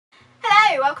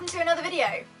Hello, welcome to another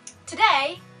video.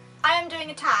 Today I am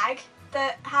doing a tag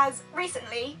that has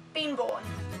recently been born.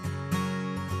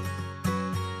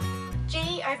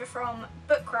 G over from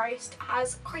Book Roast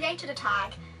has created a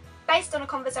tag based on a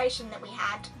conversation that we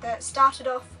had that started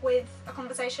off with a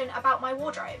conversation about my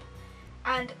wardrobe,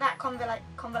 and that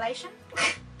conversation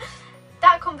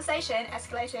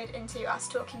escalated into us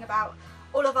talking about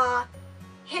all of our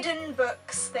hidden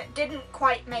books that didn't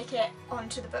quite make it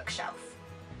onto the bookshelf.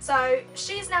 So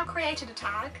she's now created a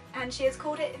tag and she has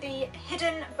called it the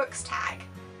Hidden Books tag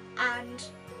and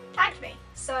tagged me.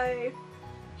 So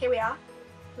here we are,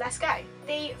 let's go.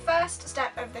 The first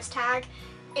step of this tag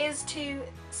is to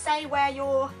say where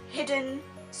your hidden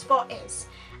spot is,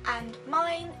 and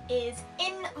mine is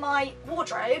in my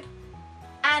wardrobe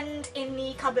and in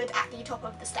the cupboard at the top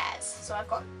of the stairs. So I've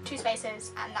got two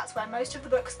spaces and that's where most of the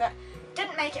books that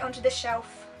didn't make it onto this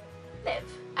shelf live.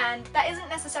 And that isn't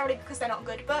necessarily because they're not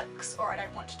good books or I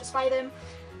don't want to display them.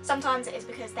 Sometimes it is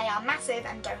because they are massive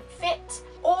and don't fit,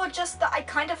 or just that I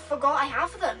kind of forgot I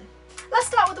have them. Let's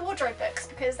start with the wardrobe books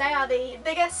because they are the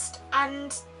biggest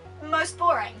and most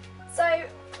boring. So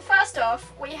first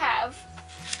off we have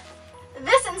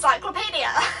this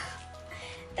encyclopedia.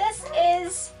 This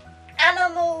is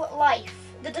Animal Life,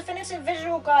 the definitive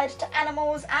visual guide to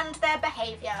animals and their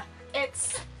behaviour.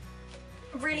 It's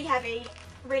really heavy,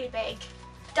 really big,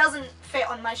 doesn't fit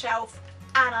on my shelf,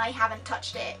 and I haven't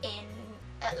touched it in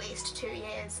at least 2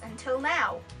 years until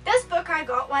now. This book I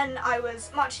got when I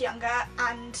was much younger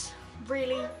and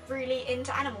really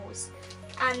into animals,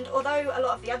 and although a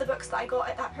lot of the other books that I got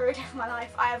at that period of my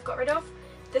life I have got rid of,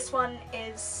 this one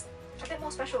is a bit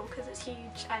more special because it's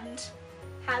huge and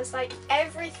has like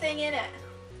everything in it.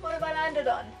 What have I landed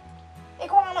on?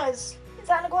 Iguanas! Is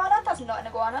that an iguana? That's not an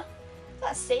iguana. Is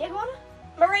that a sea iguana?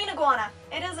 Marine iguana.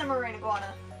 It is a marine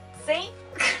iguana. See?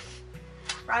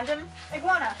 Random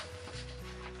iguana.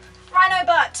 Rhino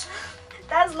butt.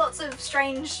 There's lots of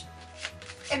strange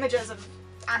images of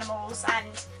animals and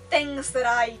things that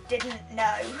I didn't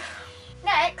know.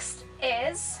 Next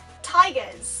is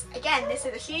tigers. Again, this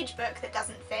is a huge book that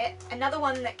doesn't fit. Another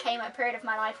one that came at a period of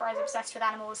my life where I was obsessed with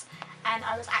animals and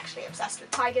I was actually obsessed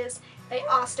with tigers. They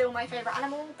are still my favourite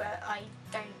animal, but I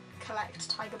don't collect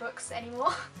tiger books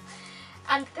anymore.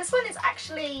 And this one is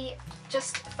actually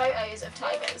just photos of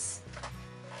tigers.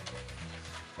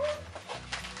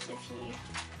 Give you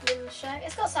a little show.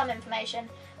 It's got some information,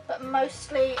 but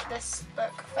mostly this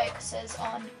book focuses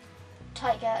on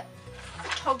tiger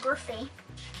photography.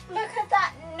 Look at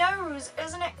that nose,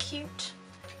 isn't it cute?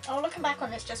 Oh, looking back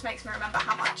on this just makes me remember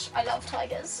how much I love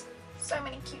tigers. So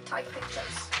many cute tiger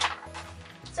pictures.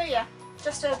 So yeah,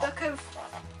 just a book of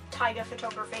tiger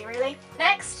photography really.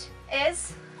 Next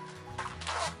is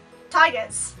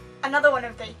Tigers, another one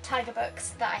of the tiger books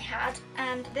that I had,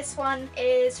 and this one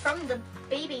is from the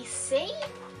BBC,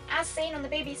 as seen on the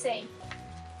BBC.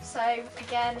 So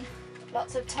again,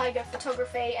 lots of tiger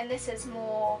photography, and this is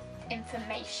more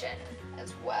information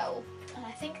as well. And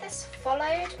I think this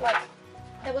followed, like,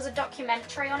 there was a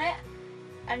documentary on it,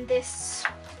 and this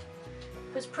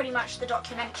was pretty much the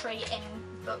documentary in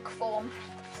book form.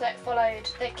 So it followed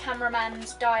the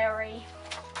cameraman's diary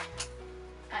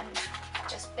and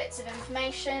just bits of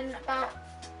information about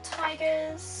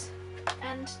tigers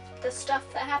and the stuff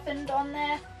that happened on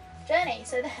their journey.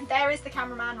 So there is the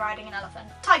cameraman riding an elephant.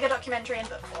 Tiger documentary in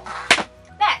book form.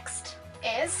 Next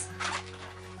is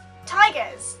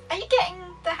tigers. Are you getting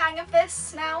the hang of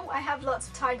this now? I have lots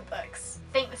of tiger books.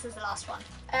 I think this is the last one.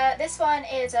 This one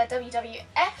is a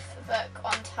WWF book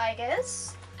on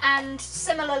tigers, and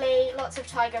similarly lots of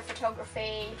tiger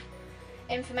photography,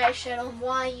 information on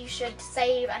why you should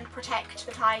save and protect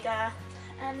the tiger,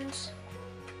 and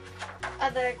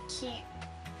other cute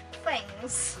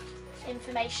things.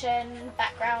 Information,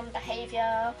 background,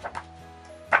 behaviour,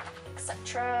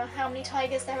 etc. How many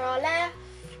tigers there are left,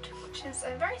 which is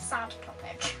a very sad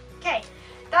topic. Okay,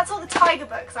 that's all the tiger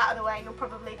books out of the way, you'll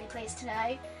probably be pleased to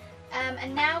know.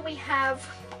 And now we have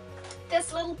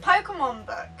this little Pokemon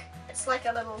book. It's like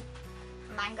a little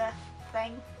manga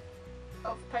thing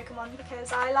of Pokemon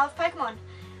because I love Pokemon,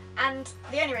 and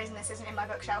the only reason this isn't in my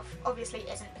bookshelf obviously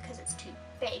isn't because it's too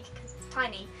big, because it's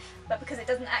tiny, but because it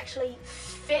doesn't actually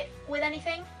fit with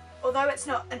anything. Although it's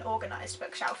not an organised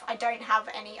bookshelf, I don't have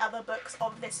any other books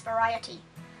of this variety,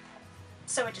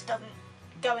 so it just doesn't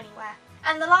go anywhere.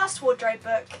 And the last wardrobe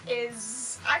book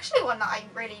is actually one that I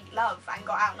really love and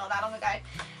got out not that long ago,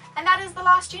 and that is The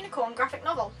Last Unicorn graphic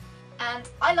novel. And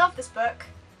I love this book,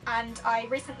 and I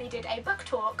recently did a book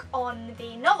talk on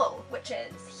the novel, which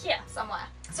is here somewhere.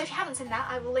 So if you haven't seen that,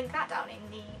 I will link that down in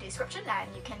the description and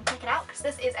you can check it out, because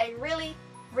this is a really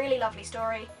lovely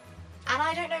story, and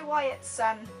I don't know why it's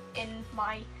in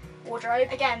my wardrobe.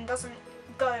 Again, doesn't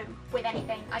go with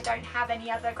anything. I don't have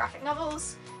any other graphic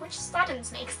novels, which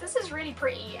saddens me because this is really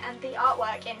pretty and the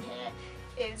artwork in here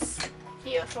is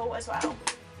beautiful as well.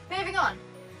 Moving on.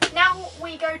 Now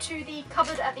we go to the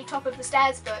cupboard at the top of the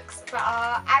stairs books that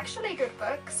are actually good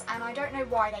books, and I don't know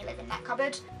why they live in that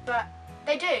cupboard, but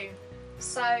they do.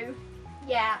 So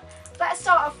yeah, let's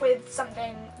start off with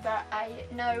something that I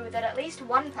know that at least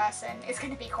one person is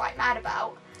going to be quite mad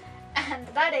about, and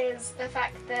that is the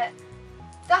fact that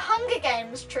the Hunger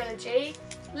Games trilogy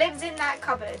lives in that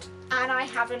cupboard and I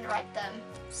haven't read them.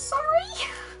 Sorry!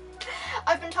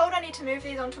 I've been told I need to move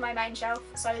these onto my main shelf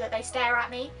so that they stare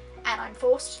at me and I'm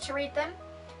forced to read them.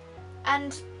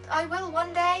 And I will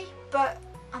one day, but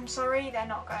I'm sorry, they're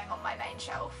not going on my main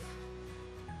shelf.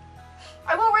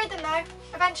 I will read them though,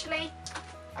 eventually,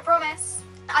 I promise.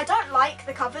 I don't like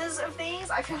the covers of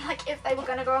these. I feel like if they were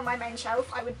going to go on my main shelf,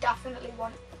 I would definitely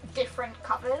want different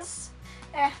covers.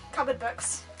 Cupboard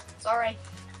books, sorry.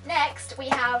 Next, we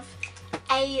have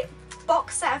a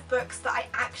box set of books that I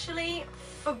actually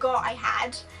forgot I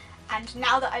had, and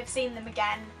now that I've seen them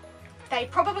again, they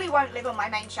probably won't live on my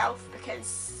main shelf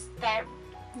because they're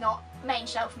not main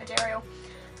shelf material,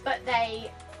 but they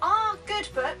are good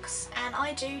books and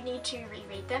I do need to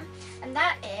reread them, and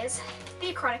that is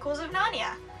The Chronicles of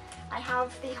Narnia. I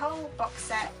have the whole box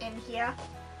set in here,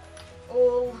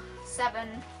 all 7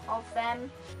 of them.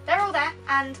 They're all there,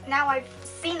 and now I've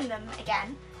seen them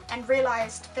again and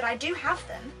realised that I do have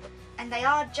them and they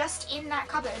are just in that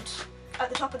cupboard at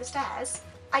the top of the stairs.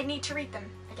 I need to read them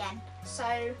again,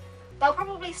 so they'll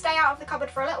probably stay out of the cupboard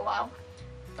for a little while,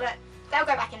 but they'll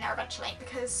go back in there eventually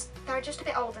because they're just a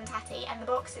bit old and tatty and the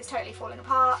box is totally falling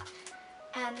apart,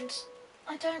 and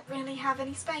I don't really have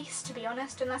any space, to be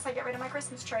honest, unless I get rid of my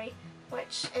Christmas tree,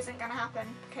 which isn't going to happen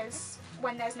because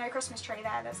when there's no Christmas tree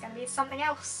there, there's going to be something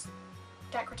else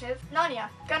decorative. Narnia,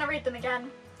 gonna read them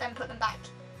again, then put them back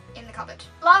in the cupboard.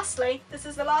 Lastly, this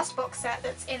is the last box set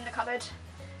that's in the cupboard.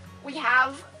 We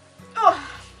have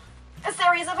a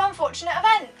series of unfortunate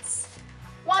events.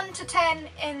 1 to 10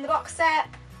 in the box set,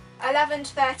 11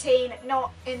 to 13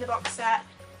 not in the box set,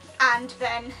 and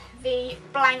then the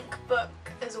blank book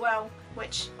as well,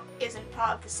 which isn't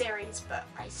part of the series but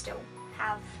I still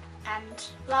have and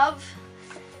love.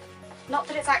 Not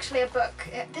that it's actually a book,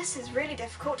 this is really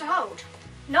difficult to hold.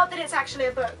 Not that it's actually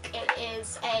a book, it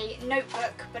is a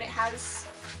notebook, but it has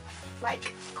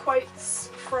like quotes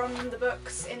from the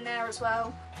books in there as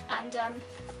well, and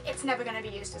it's never going to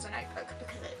be used as a notebook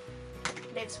because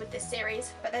it lives with this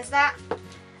series, but there's that.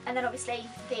 And then obviously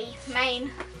the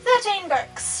main 13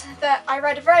 books that I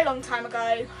read a very long time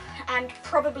ago and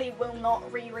probably will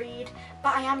not reread,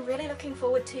 but I am really looking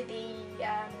forward to the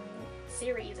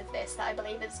series of this that I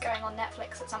believe is going on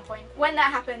Netflix at some point. When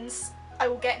that happens, I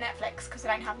will get Netflix because I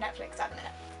don't have Netflix at the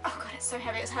minute. Oh god, it's so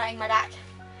heavy, it's hurting my back.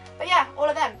 But yeah, all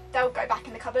of them, they'll go back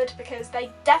in the cupboard because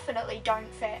they definitely don't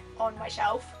fit on my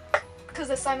shelf because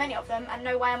there's so many of them and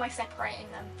no way am I separating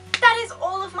them. That is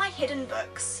all of my hidden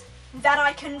books that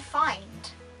I can find.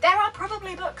 There are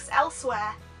probably books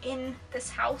elsewhere in this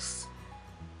house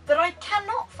that I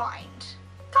cannot find.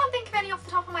 Can't think of any off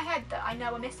the top of my head that I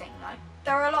know are missing though.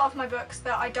 There are a lot of my books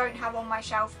that I don't have on my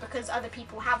shelf because other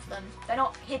people have them. They're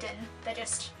not hidden, they're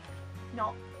just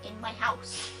not in my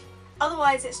house.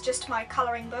 Otherwise it's just my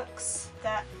colouring books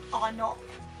that are not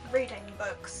reading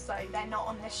books, so they're not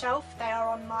on this shelf. They are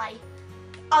on my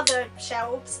other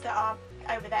shelves that are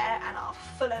over there and are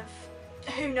full of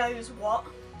who knows what,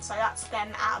 so that's them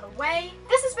out of the way.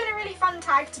 This has been a really fun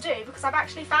tag to do because I've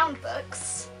actually found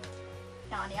books,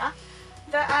 Narnia,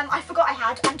 that I forgot I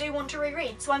had and do want to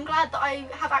reread, so I'm glad that I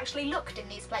have actually looked in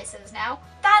these places now.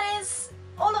 That is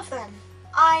all of them.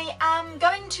 I am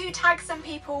going to tag some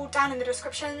people down in the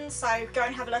description, so go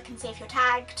and have a look and see if you're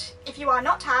tagged. If you are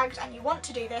not tagged and you want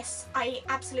to do this, I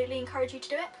absolutely encourage you to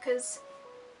do it because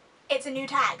it's a new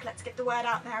tag. Let's get the word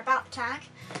out there about the tag.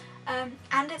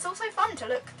 And it's also fun to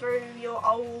look through your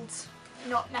old,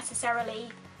 not necessarily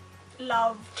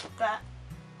loved, but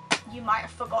you might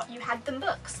have forgot you had them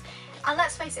books. And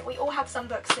let's face it, we all have some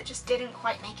books that just didn't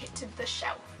quite make it to the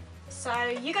shelf. So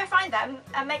you go find them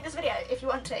and make this video if you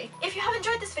want to. If you have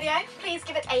enjoyed this video, please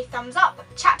give it a thumbs up.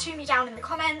 Chat to me down in the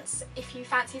comments. If you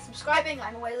fancy subscribing,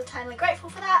 I'm always eternally grateful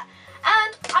for that.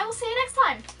 And I will see you next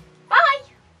time. Bye!